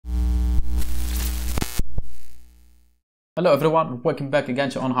Hello everyone, welcome back again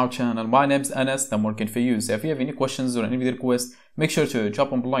to On How channel. My name is Anas, I'm working for you. So if you have any questions or any video requests, make sure to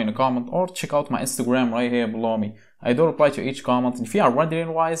drop them below in a comment or check out my Instagram right here below me. I do reply to each comment, and if you are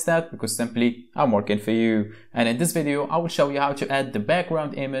wondering why is that, because simply I'm working for you. And in this video, I will show you how to add the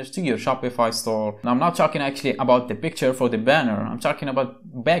background image to your Shopify store. And I'm not talking actually about the picture for the banner, I'm talking about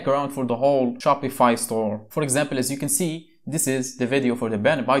background for the whole Shopify store. For example, as you can see, this is the video for the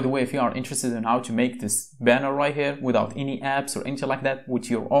banner. By the way, if you are interested in how to make this banner right here without any apps or anything like that with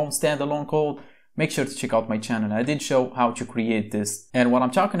your own standalone code, make sure to check out my channel. I did show how to create this. And what I'm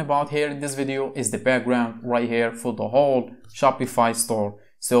talking about here in this video is the background right here for the whole Shopify store.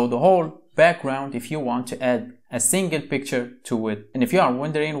 So the whole background, if you want to add a single picture to it. And if you are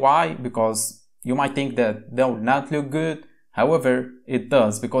wondering why, because you might think that will not look good. However, it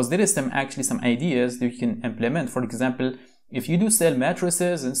does, because there is some ideas that you can implement. For example, if you do sell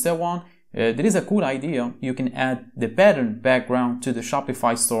mattresses and so on, there is a cool idea. You can add the pattern background to the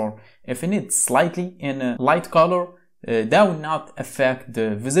Shopify store. If it's slightly in a light color, that will not affect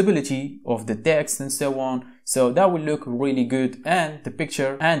the visibility of the text and so on. So that will look really good, and the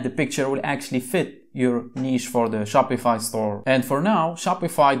picture will actually fit your niche for the Shopify store. And for now,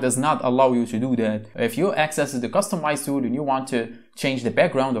 Shopify does not allow you to do that. If you access the customize tool and you want to change the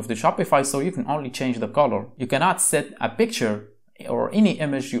background of the Shopify store, you can only change the color. You cannot set a picture or any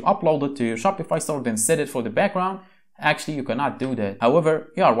image you uploaded to your Shopify store, then set it for the background. Actually, you cannot do that.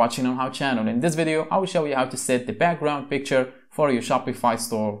 However, you are watching On How channel. In this video, I will show you how to set the background picture for your Shopify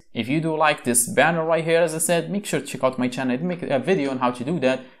store. If you do like this banner right here, as I said, make sure to check out my channel. I make a video on how to do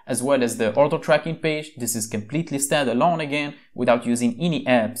that, as well as the order tracking page. This is completely standalone again, without using any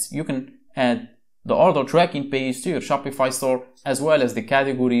apps. You can add the order tracking page to your Shopify store, as well as the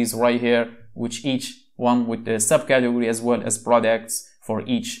categories right here, which each one with the subcategory as well as products for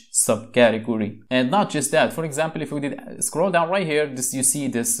each subcategory. And not just that, for example, if we did scroll down right here, you see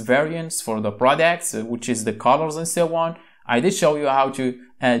this variants for the products, which is the colors and so on. I did show you how to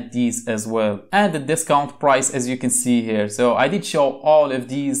add these as well, and the discount price, as you can see here. So I did show all of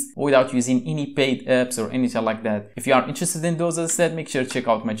these without using any paid apps or anything like that. If you are interested in those, as I said, make sure to check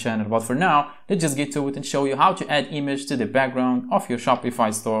out my channel. But for now, let's just get to it and show you how to add image to the background of your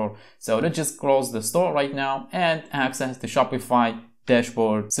Shopify store. So let's just close the store right now and access the Shopify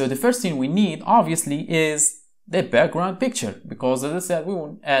dashboard. So the first thing we need obviously is the background picture, because as I said, we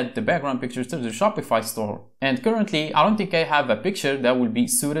will add the background picture to the Shopify store. And currently, I don't think I have a picture that will be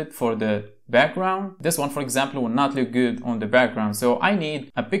suited for the background. This one, for example, will not look good on the background. So I need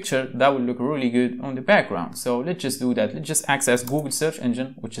a picture that will look really good on the background. So let's just do that. Let's just access Google search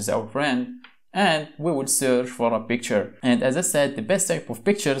engine, which is our friend, and we will search for a picture. And as I said, the best type of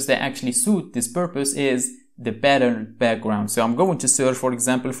pictures that actually suit this purpose is the pattern background. So I'm going to search, for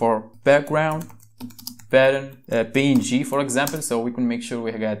example, for background pattern PNG, for example, so we can make sure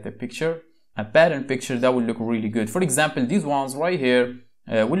we got the picture, a pattern picture that will look really good. For example, these ones right here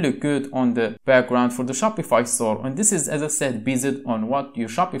will look good on the background for the Shopify store. And this is, as I said, based on what your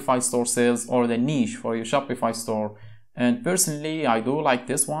Shopify store sells or the niche for your Shopify store. And personally, I do like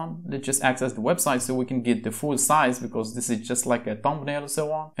this one. Let's just access the website so we can get the full size, because this is just like a thumbnail and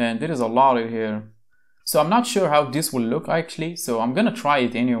so on. And there is a lot in here. So I'm not sure how this will look actually, so I'm gonna try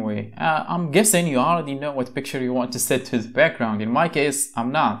it anyway. I'm guessing you already know what picture you want to set to the background. In my case,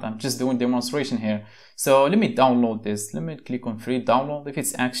 I'm not. I'm just doing demonstration here. So let me download this. Let me click on free download. If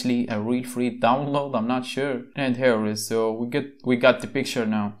it's actually a real free download, I'm not sure. And here it is. So we got the picture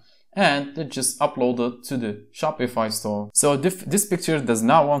now. And let's just upload it to the Shopify store. So this picture does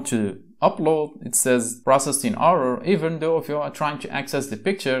not want to upload. It says processed in error, even though if you are trying to access the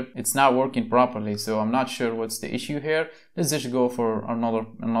picture, it's not working properly. So I'm not sure what's the issue here. Let's just go for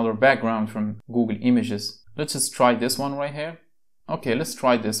another background from Google Images. Let's just try this one right here. Okay, let's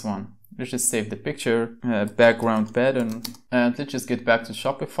try this one. Let's just save the picture, background pattern, and let's just get back to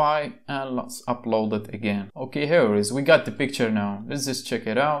Shopify and let's upload it again. Okay, here it is. We got the picture now. Let's just check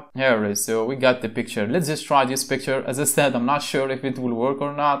it out. Here it is. So we got the picture. Let's just try this picture. As I said, I'm not sure if it will work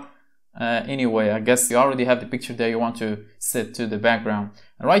or not. Anyway, I guess you already have the picture that you want to set to the background.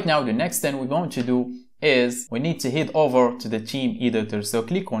 And right now, the next thing we're going to do is we need to head over to the theme editor. So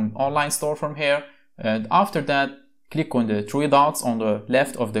click on online store from here, and after that, click on the three dots on the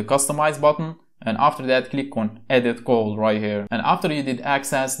left of the customize button, and after that click on edit code right here. And after you did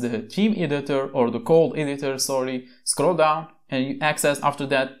access the theme editor or the code editor, sorry, scroll down and you access after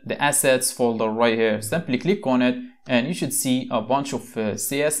that the assets folder right here. Simply click on it and you should see a bunch of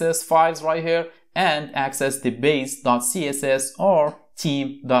CSS files right here, and access the base.css or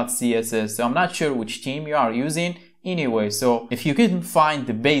theme.css. So I'm not sure which theme you are using anyway. So if you couldn't find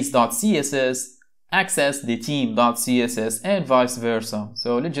the base.css, access the theme.css and vice versa.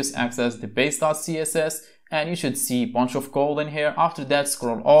 So let's just access the base.css, and you should see a bunch of code in here. After that,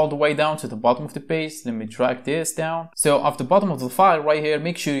 scroll all the way down to the bottom of the page. Let me drag this down. So at the bottom of the file right here,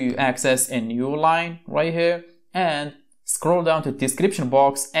 make sure you access a new line right here and scroll down to the description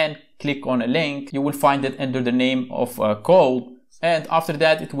box and click on a link. You will find it under the name of code, and after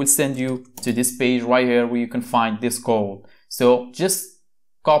that it will send you to this page right here where you can find this code. So just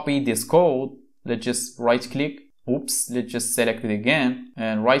copy this code. Let's just right click. Let's just select it again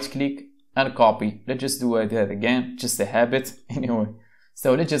and right click and copy. Let's just do that again, just a habit anyway.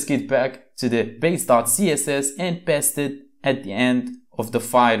 So let's just get back to the base.css and paste it at the end of the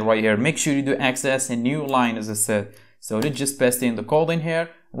file right here. Make sure you do access a new line, as I said. So let's just paste in the code in here.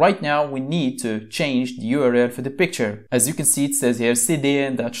 Right now we need to change the URL for the picture. As you can see, it says here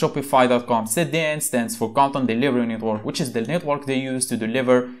cdn.shopify.com. CDN stands for Content Delivery Network, which is the network they use to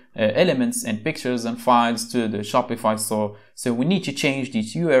deliver elements and pictures and files to the Shopify store. So we need to change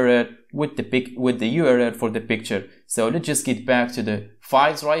this URL with the URL for the picture. So let's just get back to the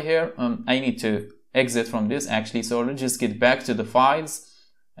files right here. I need to exit from this actually. So let's just get back to the files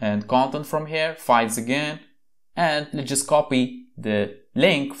and content from here, files again, and let's just copy the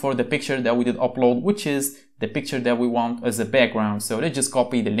link for the picture that we did upload, which is the picture that we want as a background. So let's just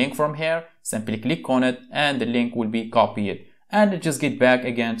copy the link from here, simply click on it and the link will be copied. And let's just get back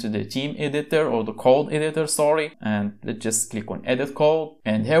again to the theme editor or the code editor, sorry, and let's just click on edit code,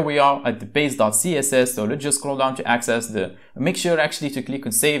 and here we are at the base.css. So let's just scroll down to access the, make sure actually to click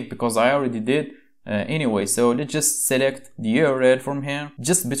on save because I already did anyway. So let's just select the URL from here,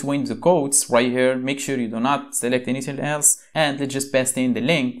 just between the quotes right here. Make sure you do not select anything else, and let's just paste in the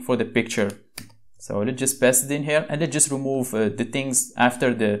link for the picture. So let's just paste it in here, and let's just remove the things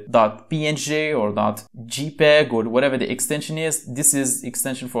after the .png or .jpeg or whatever the extension is. This is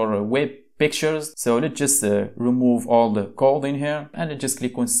extension for web pictures. So let's just remove all the code in here, and let's just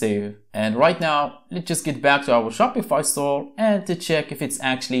click on save. And right now, let's just get back to our Shopify store and to check if it's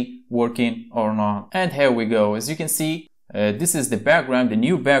actually working or not. And here we go. As you can see, this is the background, the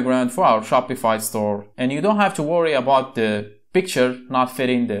new background for our Shopify store. And you don't have to worry about the picture not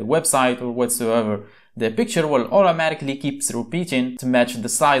fitting the website or whatsoever. The picture will automatically keeps repeating to match the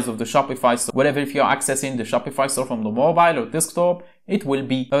size of the Shopify store. Whatever, if you're accessing the Shopify store from the mobile or desktop, it will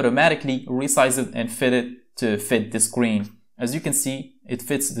be automatically resized and fitted to fit the screen. As you can see, it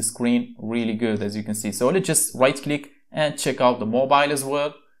fits the screen really good, as you can see. So let's just right click and check out the mobile as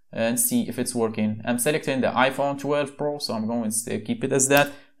well and see if it's working. I'm selecting the iPhone 12 Pro, so I'm going to keep it as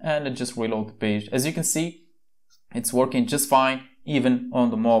that, and let's just reload the page. As you can see, it's working just fine even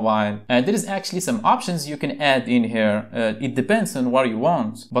on the mobile. And there is actually some options you can add in here. It depends on what you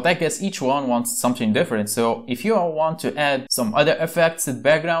want, but I guess each one wants something different. So if you want to add some other effects and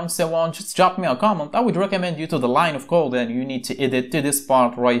background, so on, just drop me a comment. I would recommend you to the line of code and you need to edit to this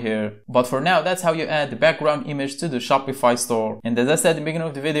part right here. But for now, that's how you add the background image to the Shopify store. And as I said at the beginning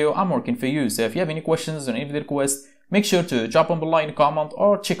of the video, I'm working for you. So if you have any questions or any requests, make sure to drop them below in the comment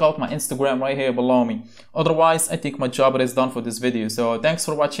or check out my Instagram right here below me. Otherwise, I think my job is done for this video. So thanks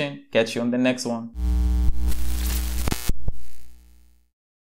for watching. Catch you on the next one.